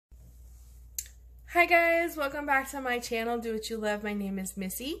Hi guys, welcome back to my channel, Do What You Love. My name is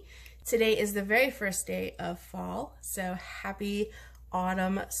Missy. Today is the very first day of fall, so happy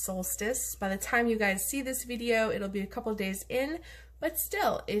autumn solstice. By the time you guys see this video, it'll be a couple days in, but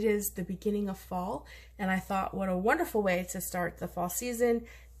still, it is the beginning of fall, and I thought what a wonderful way to start the fall season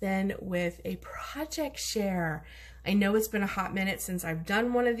than with a project share. I know it's been a hot minute since I've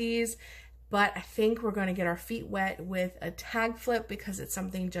done one of these, but I think we're going to get our feet wet with a tag flip because it's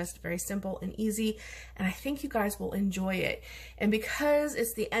something just very simple and easy, and I think you guys will enjoy it. And because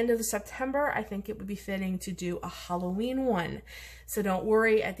it's the end of September, I think it would be fitting to do a Halloween one. So don't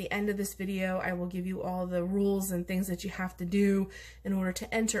worry, at the end of this video, I will give you all the rules and things that you have to do in order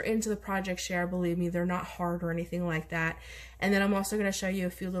to enter into the project share. Believe me, they're not hard or anything like that. And then I'm also going to show you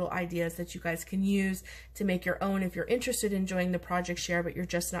a few little ideas that you guys can use to make your own if you're interested in joining the project share, but you're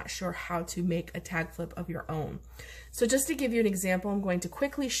just not sure how to make a tag flip of your own. So just to give you an example, I'm going to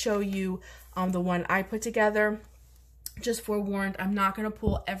quickly show you the one I put together. Just forewarned, I'm not going to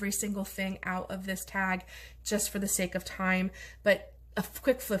pull every single thing out of this tag just for the sake of time, but a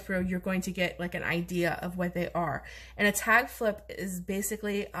quick flip through, you're going to get like an idea of what they are. And a tag flip is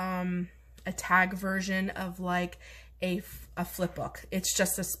basically a tag version of like a flip book. It's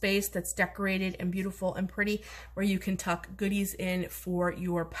just a space that's decorated and beautiful and pretty where you can tuck goodies in for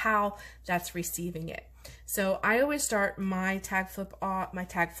your pal that's receiving it. So I always start my tag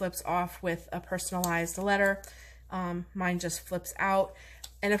flips off with a personalized letter. Mine just flips out.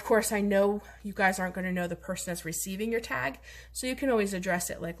 And of course, I know you guys aren't going to know the person that's receiving your tag, so you can always address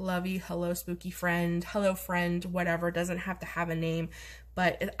it like lovey, hello spooky friend, hello friend, whatever. It doesn't have to have a name,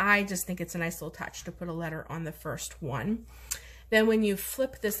 but I just think it's a nice little touch to put a letter on the first one. Then when you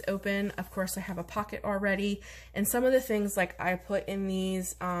flip this open, of course, I have a pocket already, and some of the things like I put in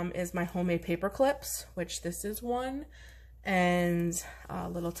these is my homemade paper clips, which this is one, and a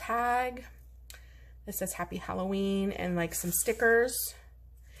little tag. It says Happy Halloween, and like some stickers.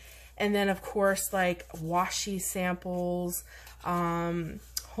 And then of course like washi samples,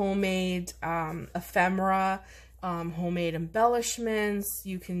 homemade ephemera, homemade embellishments.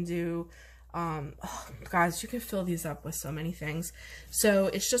 You can do, oh, guys, you can fill these up with so many things. So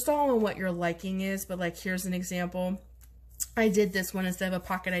it's just all on what your liking is, but like here's an example. I did this one instead of a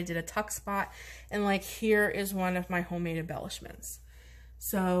pocket, I did a tuck spot, and like here is one of my homemade embellishments.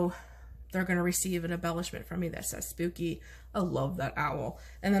 So they're going to receive an embellishment from me that says spooky. I love that owl.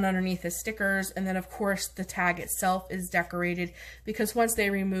 And then underneath is stickers. And then of course the tag itself is decorated because once they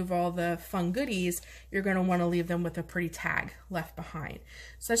remove all the fun goodies, you're going to want to leave them with a pretty tag left behind.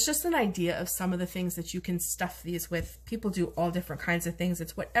 So that's just an idea of some of the things that you can stuff these with. People do all different kinds of things.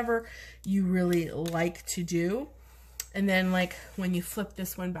 It's whatever you really like to do. And then like when you flip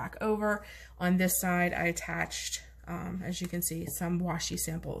this one back over, on this side I attached, as you can see, some washi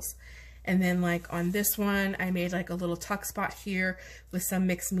samples. And then like on this one, I made like a little tuck spot here with some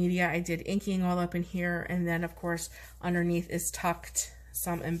mixed media. I did inking all up in here. And then of course, underneath is tucked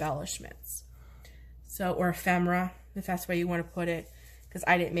some embellishments. So, or ephemera, if that's where you want to put it, because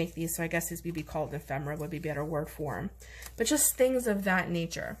I didn't make these. So I guess these would be called ephemera, would be a better word for them. But just things of that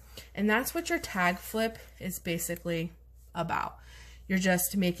nature. And that's what your tag flip is basically about. You're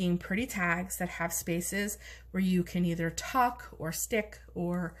just making pretty tags that have spaces where you can either tuck or stick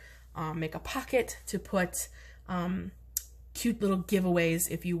or make a pocket to put cute little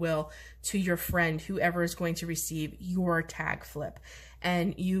giveaways, if you will, to your friend, whoever is going to receive your tag flip.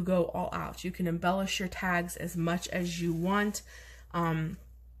 And you go all out. You can embellish your tags as much as you want. You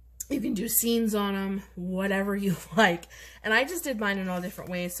can do scenes on them, whatever you like. And I just did mine in all different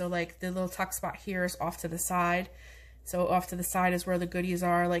ways. So like the little tuck spot here is off to the side. So off to the side is where the goodies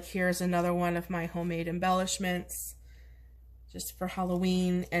are. Like here's another one of my homemade embellishments, just for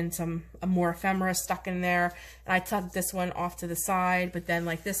Halloween, and some more ephemera stuck in there. And I tucked this one off to the side, but then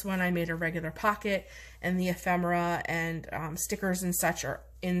like this one, I made a regular pocket, and the ephemera and stickers and such are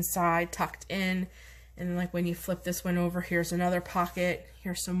inside, tucked in. And then like when you flip this one over, here's another pocket.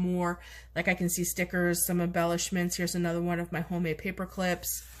 Here's some more. Like I can see stickers, some embellishments. Here's another one of my homemade paper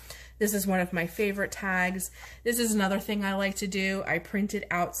clips. This is one of my favorite tags. This is another thing I like to do. I printed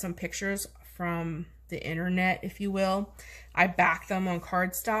out some pictures from the internet, if you will. I backed them on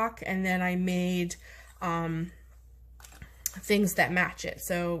cardstock, and then I made things that match it.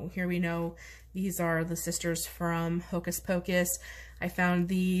 So here we know these are the sisters from Hocus Pocus. I found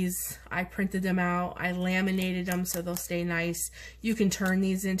these, I printed them out, I laminated them so they'll stay nice. You can turn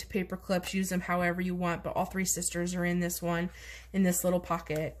these into paper clips, use them however you want, but all three sisters are in this one, in this little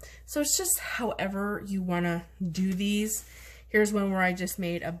pocket. So it's just however you want to do these. Here's one where I just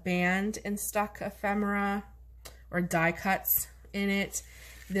made a band and stuck ephemera or die cuts in it.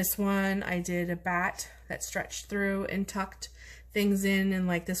 This one, I did a bat that stretched through and tucked things in, and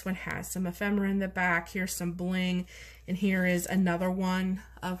like this one has some ephemera in the back. Here's some bling, and here is another one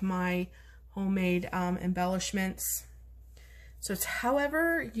of my homemade embellishments. So it's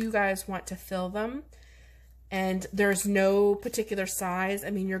however you guys want to fill them, and there's no particular size.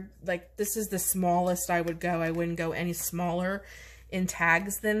 I mean, you're like, this is the smallest I would go. I wouldn't go any smaller in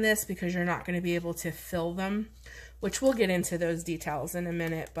tags than this because you're not going to be able to fill them, which we'll get into those details in a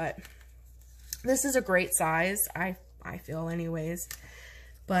minute, but this is a great size, I feel anyways.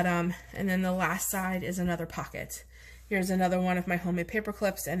 But and then the last side is another pocket. Here's another one of my homemade paper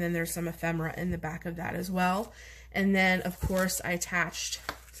clips, and then there's some ephemera in the back of that as well. And then of course I attached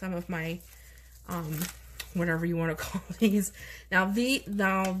some of my whatever you want to call these. Now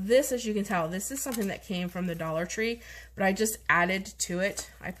this, as you can tell, this is something that came from the Dollar Tree, but I just added to it.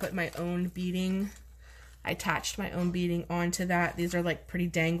 I put my own beading, I attached my own beading onto that. These are like pretty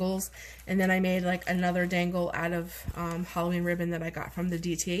dangles. And then I made like another dangle out of Halloween ribbon that I got from the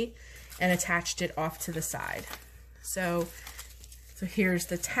DT and attached it off to the side. So here's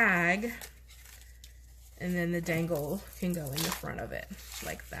the tag, and then the dangle can go in the front of it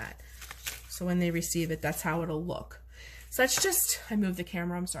like that. So when they receive it, that's how it'll look. So that's just, I moved the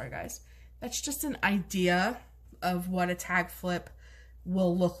camera, I'm sorry guys. That's just an idea of what a tag flip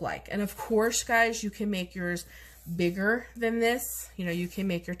will look like. And of course, guys, you can make yours bigger than this. You know, you can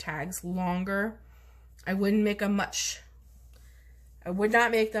make your tags longer. I wouldn't make them I would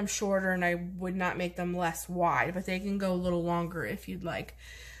not make them shorter, and I would not make them less wide, but they can go a little longer if you'd like.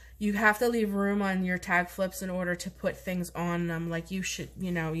 You have to leave room on your tag flips in order to put things on them. Like you should,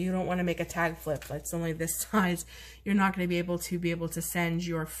 you know, you don't want to make a tag flip that's only this size. You're not going to be able to send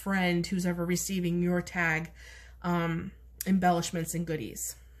your friend who's ever receiving your tag embellishments and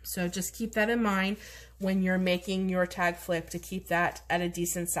goodies. So just keep that in mind when you're making your tag flip, to keep that at a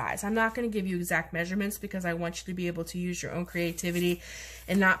decent size. I'm not going to give you exact measurements because I want you to be able to use your own creativity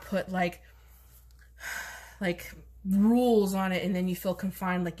and not put like rules on it and then you feel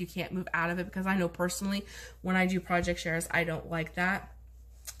confined, like you can't move out of it, because I know personally when I do project shares, I don't like that.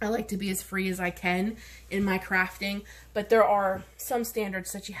 I like to be as free as I can in my crafting, but there are some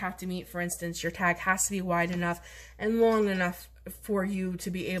standards that you have to meet. For instance, your tag has to be wide enough and long enough for you to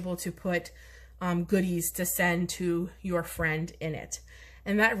be able to put goodies to send to your friend in it.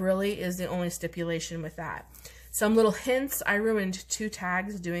 And that really is the only stipulation with that. Some little hints, I ruined 2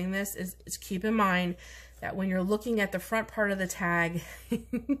 tags doing this, is keep in mind that when you're looking at the front part of the tag,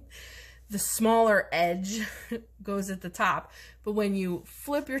 the smaller edge goes at the top. But when you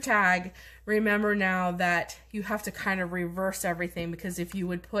flip your tag, remember now that you have to kind of reverse everything, because if you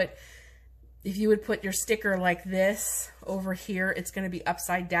would put your sticker like this over here, it's going to be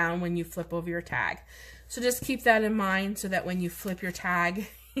upside down when you flip over your tag. So just keep that in mind so that when you flip your tag,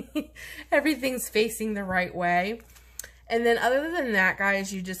 everything's facing the right way. And then other than that,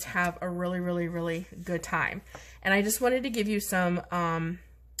 guys, you just have a really, really, really good time. And I just wanted to give you some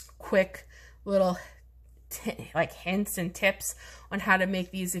quick little hints and tips on how to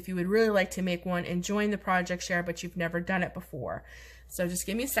make these if you would really like to make one and join the project share, but you've never done it before. So just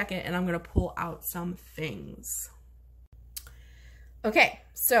give me a second and I'm going to pull out some things. Okay,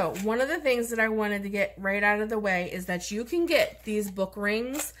 so one of the things that I wanted to get right out of the way is that you can get these book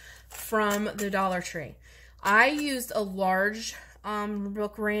rings from the Dollar Tree. I used a large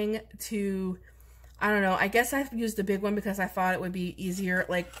book ring to, I don't know, I guess I used the big one because I thought it would be easier,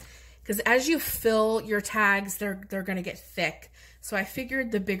 like, because as you fill your tags, they're going to get thick. So I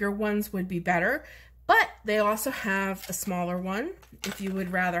figured the bigger ones would be better, but they also have a smaller one if you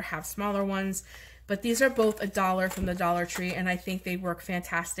would rather have smaller ones. But these are both $1 from the Dollar Tree, and I think they work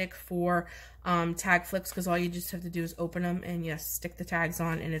fantastic for tag flips, because all you just have to do is open them and yes, stick the tags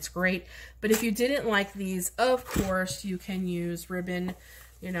on, and it's great. But if you didn't like these, of course, you can use ribbon,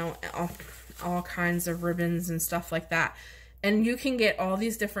 you know, all kinds of ribbons and stuff like that. And you can get all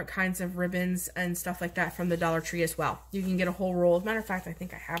these different kinds of ribbons and stuff like that from the Dollar Tree as well. You can get a whole roll. As a matter of fact, I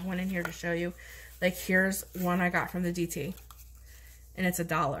think I have one in here to show you. Like, here's one I got from the DT, and it's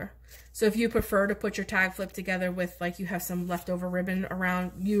 $1. So if you prefer to put your tag flip together with, like, you have some leftover ribbon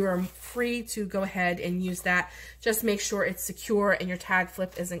around, you are free to go ahead and use that. Just make sure it's secure and your tag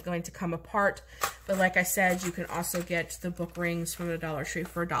flip isn't going to come apart. But like I said, you can also get the book rings from the Dollar Tree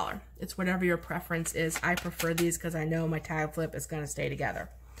for $1. It's whatever your preference is. I prefer these because I know my tag flip is going to stay together.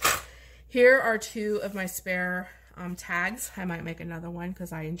 Here are 2 of my spare tags. I might make another one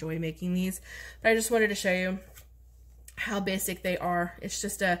because I enjoy making these. But I just wanted to show you how basic they are. It's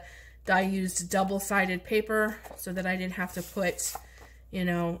just I used double-sided paper so that I didn't have to put, you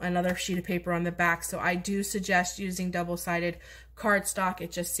know, another sheet of paper on the back. So I do suggest using double-sided cardstock.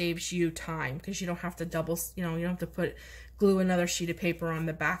 It just saves you time because you don't have to you don't have to glue another sheet of paper on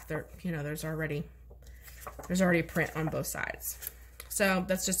the back. There, you know, there's already a print on both sides. So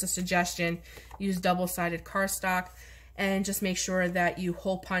that's just a suggestion. Use double-sided cardstock and just make sure that you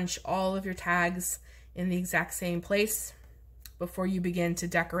hole punch all of your tags in the exact same place before you begin to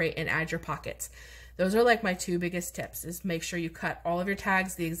decorate and add your pockets. Those are like my two biggest tips, is make sure you cut all of your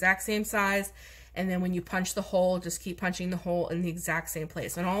tags the exact same size, and then when you punch the hole, just keep punching the hole in the exact same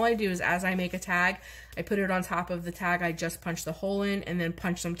place. And all I do is as I make a tag, I put it on top of the tag I just punched the hole in, and then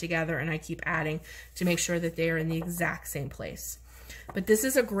punch them together, and I keep adding to make sure that they are in the exact same place. But this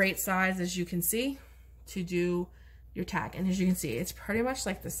is a great size, as you can see, to do your tag. And as you can see, it's pretty much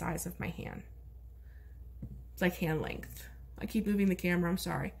like the size of my hand. It's like hand length. I keep moving the camera, I'm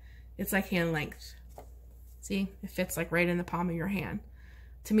sorry. It's like hand length. See, it fits like right in the palm of your hand.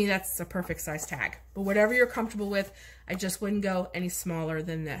 To me, that's a perfect size tag. But whatever you're comfortable with, I just wouldn't go any smaller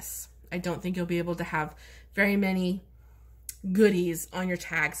than this. I don't think you'll be able to have very many goodies on your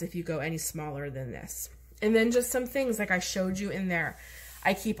tags if you go any smaller than this. And then just some things like I showed you in there.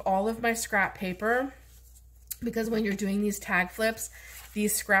 I keep all of my scrap paper because when you're doing these tag flips,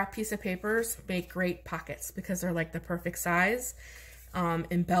 these scrap piece of papers make great pockets because they're like the perfect size.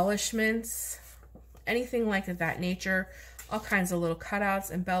 Embellishments, anything like that nature, all kinds of little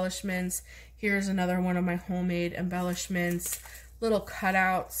cutouts, embellishments. Here's another one of my homemade embellishments, little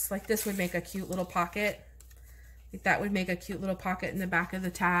cutouts. Like this would make a cute little pocket. Like that would make a cute little pocket in the back of the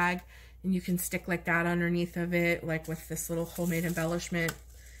tag, and you can stick like that underneath of it, like with this little homemade embellishment.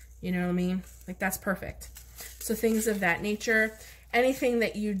 You know what I mean? Like that's perfect. So things of that nature. Anything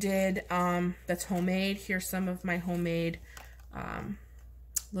that you did that's homemade. Here's some of my homemade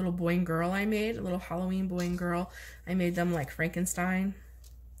little boy and girl I made, a little Halloween boy and girl. I made them like Frankenstein.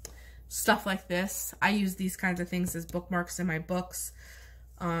 Stuff like this. I use these kinds of things as bookmarks in my books.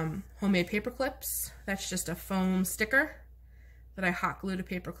 Homemade paper clips. That's just a foam sticker that I hot glued a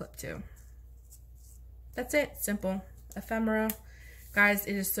paper clip to. That's it. Simple. Ephemera. Guys,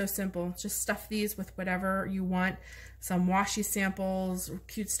 it is so simple. Just stuff these with whatever you want. Some washi samples,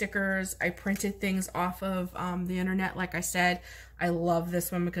 cute stickers. I printed things off of the internet, like I said. I love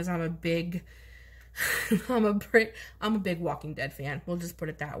this one because I'm a big I'm a big Walking Dead fan. We'll just put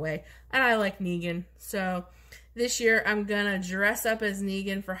it that way. And I like Negan. So this year I'm gonna dress up as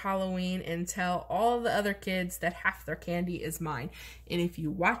Negan for Halloween and tell all the other kids that half their candy is mine. And if you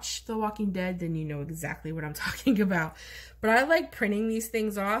watch The Walking Dead, then you know exactly what I'm talking about. But I like printing these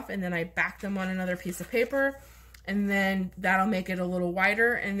things off and then I back them on another piece of paper, and then that'll make it a little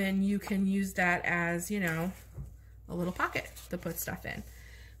wider, and then you can use that as, you know, a little pocket to put stuff in.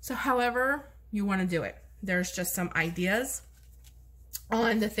 So however you want to do it. There's just some ideas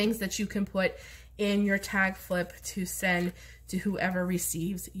on the things that you can put in your tag flip to send to whoever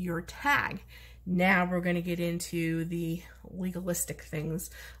receives your tag. Now we're going to get into the legalistic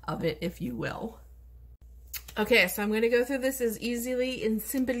things of it, if you will. Okay, so I'm going to go through this as easily and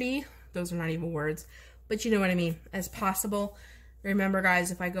simply, those are not even words, but you know what I mean, as possible. Remember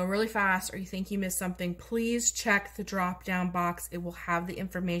guys, if I go really fast or you think you missed something, please check the drop down box. It will have the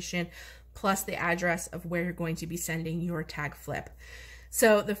information plus the address of where you're going to be sending your tag flip.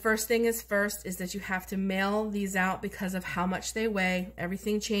 So the first thing is that you have to mail these out because of how much they weigh.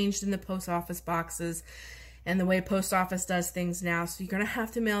 Everything changed in the post office boxes and the way post office does things now. So you're going to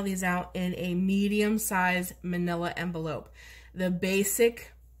have to mail these out in a medium-sized manila envelope. The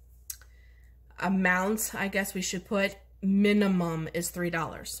basic amount, I guess we should put, minimum is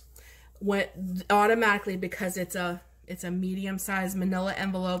 $3. Automatically, because it's a medium-sized manila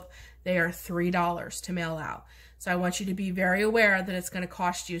envelope, they are $3 to mail out. So I want you to be very aware that it's going to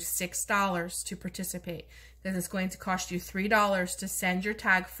cost you $6 to participate, because it's going to cost you $3 to send your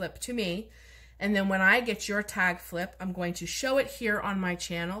tag flip to me. And then when I get your tag flip, I'm going to show it here on my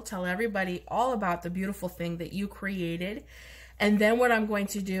channel, tell everybody all about the beautiful thing that you created. And then what I'm going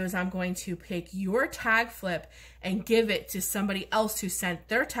to do is I'm going to pick your tag flip and give it to somebody else who sent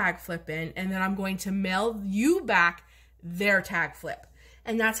their tag flip in, and then I'm going to mail you back their tag flip.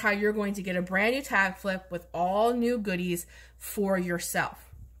 And that's how you're going to get a brand new tag flip with all new goodies for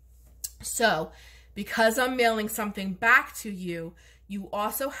yourself. So because I'm mailing something back to you, you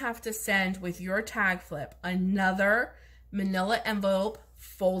also have to send with your tag flip another manila envelope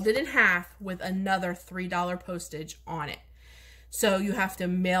folded in half with another $3 postage on it. So you have to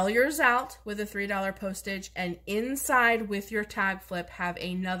mail yours out with a $3 postage, and inside with your tag flip have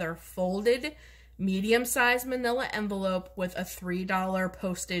another folded medium-sized manila envelope with a $3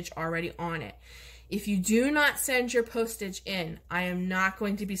 postage already on it. If you do not send your postage in, I am not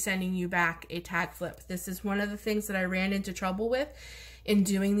going to be sending you back a tag flip. This is one of the things that I ran into trouble with in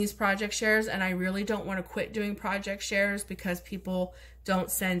doing these project shares, and I really don't want to quit doing project shares because people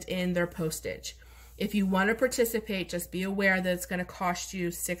don't send in their postage. If you want to participate, just be aware that it's going to cost you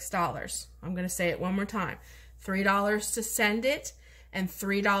 $6. I'm going to say it one more time. $3 to send it and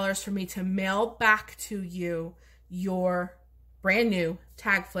 $3 for me to mail back to you your brand new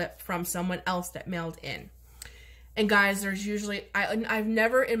tag flip from someone else that mailed in. And guys, there's usually, I've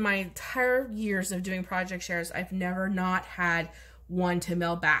never, in my entire years of doing project shares, I've never not had one to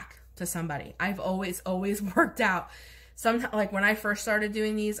mail back to somebody. I've always worked out. Sometimes, like when I first started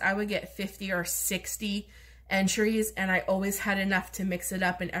doing these, I would get 50 or 60 entries, and I always had enough to mix it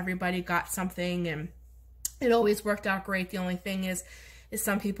up and everybody got something, and it always worked out great. The only thing is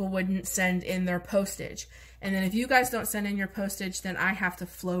some people wouldn't send in their postage. And then if you guys don't send in your postage, then I have to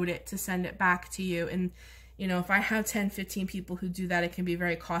float it to send it back to you. And, you know, if I have 10, 15 people who do that, it can be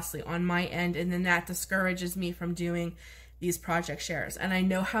very costly on my end. And then that discourages me from doing these project shares. And I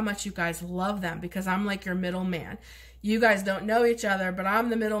know how much you guys love them because I'm like your middleman. You guys don't know each other, but I'm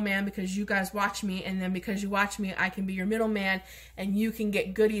the middleman because you guys watch me. And then because you watch me, I can be your middleman and you can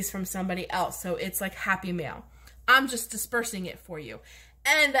get goodies from somebody else. So it's like happy mail. I'm just dispersing it for you.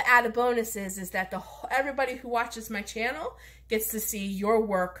 And the added bonus is that everybody who watches my channel gets to see your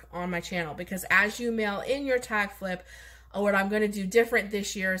work on my channel, because as you mail in your tag flip, what I'm going to do different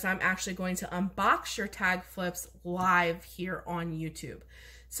this year is I'm actually going to unbox your tag flips live here on YouTube.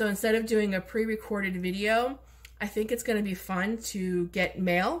 So instead of doing a pre-recorded video, I think it's going to be fun to get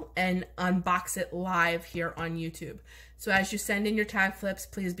mail and unbox it live here on YouTube. So as you send in your tag flips,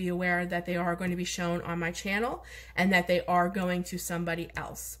 please be aware that they are going to be shown on my channel and that they are going to somebody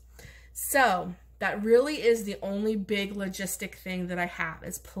else. So that really is the only big logistic thing that I have,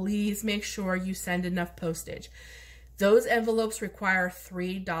 is please make sure you send enough postage. Those envelopes require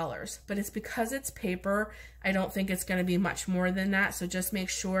 $3, but it's because it's paper. I don't think it's going to be much more than that. So just make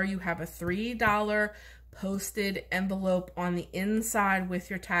sure you have a $3 posted envelope on the inside with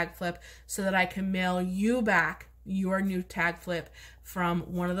your tag flip so that I can mail you back your new tag flip from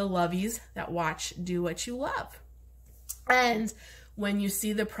one of the lovies that watch Do What You Love. And when you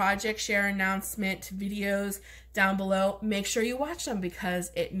see the project share announcement videos down below, make sure you watch them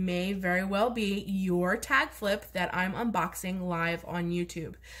because it may very well be your tag flip that I'm unboxing live on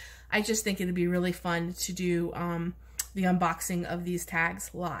YouTube. I just think it'd be really fun to do the unboxing of these tags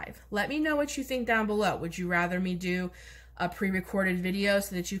live. Let me know what you think down below. Would you rather me do a pre-recorded video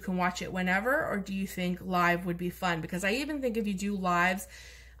so that you can watch it whenever, or do you think live would be fun? Because I even think if you do lives,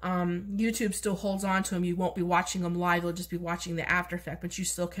 YouTube still holds on to them. You won't be watching them live, you'll just be watching the after effect, but you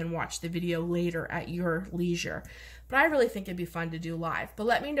still can watch the video later at your leisure. But I really think it'd be fun to do live. But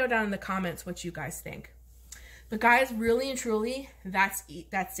let me know down in the comments what you guys think. But guys, really and truly, that's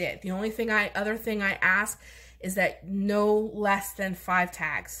it. The only thing other thing I ask is that no less than 5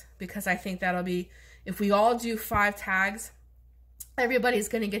 tags, because I think that'll be, if we all do 5 tags, everybody's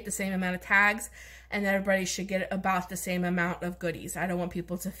going to get the same amount of tags, and everybody should get about the same amount of goodies. I don't want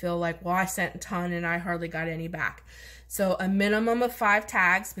people to feel like, well, I sent a ton and I hardly got any back. So a minimum of 5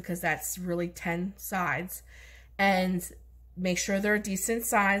 tags, because that's really 10 sides, and make sure they're a decent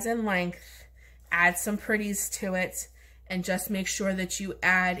size and length. Add some pretties to it, and just make sure that you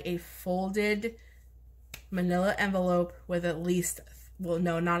add a folded manila envelope with at least, well,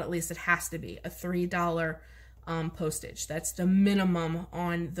 no, not at least, it has to be a $3 postage. That's the minimum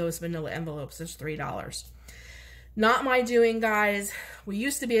on those manila envelopes, is $3. Not my doing, guys. We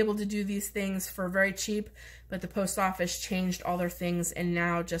used to be able to do these things for very cheap, but the post office changed all their things, and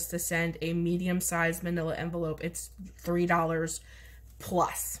now just to send a medium-sized manila envelope, it's $3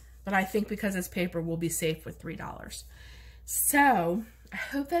 plus. But I think because it's paper, we'll be safe with $3. So I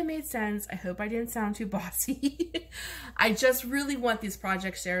hope that made sense. I hope I didn't sound too bossy. I just really want these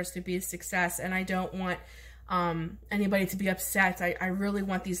project shares to be a success, and I don't want anybody to be upset. I really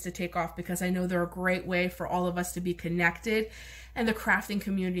want these to take off because I know they're a great way for all of us to be connected, and the crafting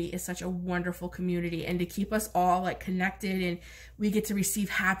community is such a wonderful community, and to keep us all like connected, and we get to receive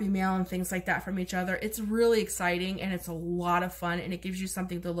happy mail and things like that from each other. It's really exciting, and it's a lot of fun, and it gives you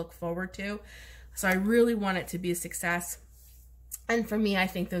something to look forward to. So I really want it to be a success. And for me, I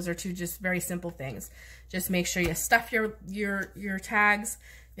think those are 2 just very simple things. Just make sure you stuff your tags,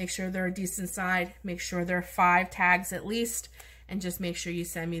 make sure they're a decent size, make sure they're 5 tags at least, and just make sure you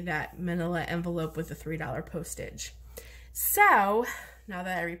send me that manila envelope with the $3 postage. So now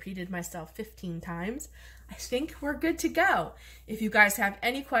that I repeated myself 15 times, I think we're good to go. If you guys have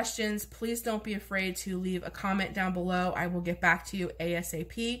any questions, please don't be afraid to leave a comment down below. I will get back to you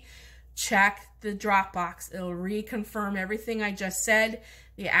ASAP. check the Dropbox. It'll reconfirm everything I just said,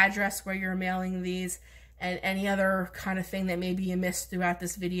 the address where you're mailing these, and any other kind of thing that maybe you missed throughout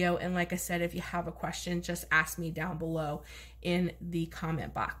this video. And like I said, if you have a question, just ask me down below in the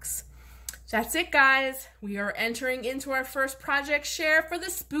comment box. That's it, guys. We are entering into our first project share for the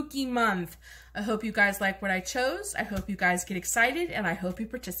spooky month. I hope you guys like what I chose. I hope you guys get excited, and I hope you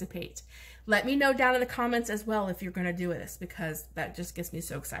participate. Let me know down in the comments as well if you're going to do this, because that just gets me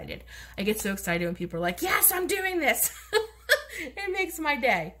so excited. I get so excited when people are like, yes, I'm doing this. It makes my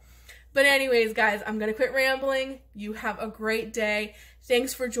day. But anyways, guys, I'm going to quit rambling. You have a great day.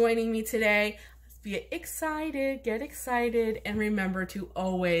 Thanks for joining me today. Get excited, and remember to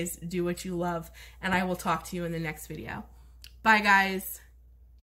always do what you love. And I will talk to you in the next video. Bye, guys.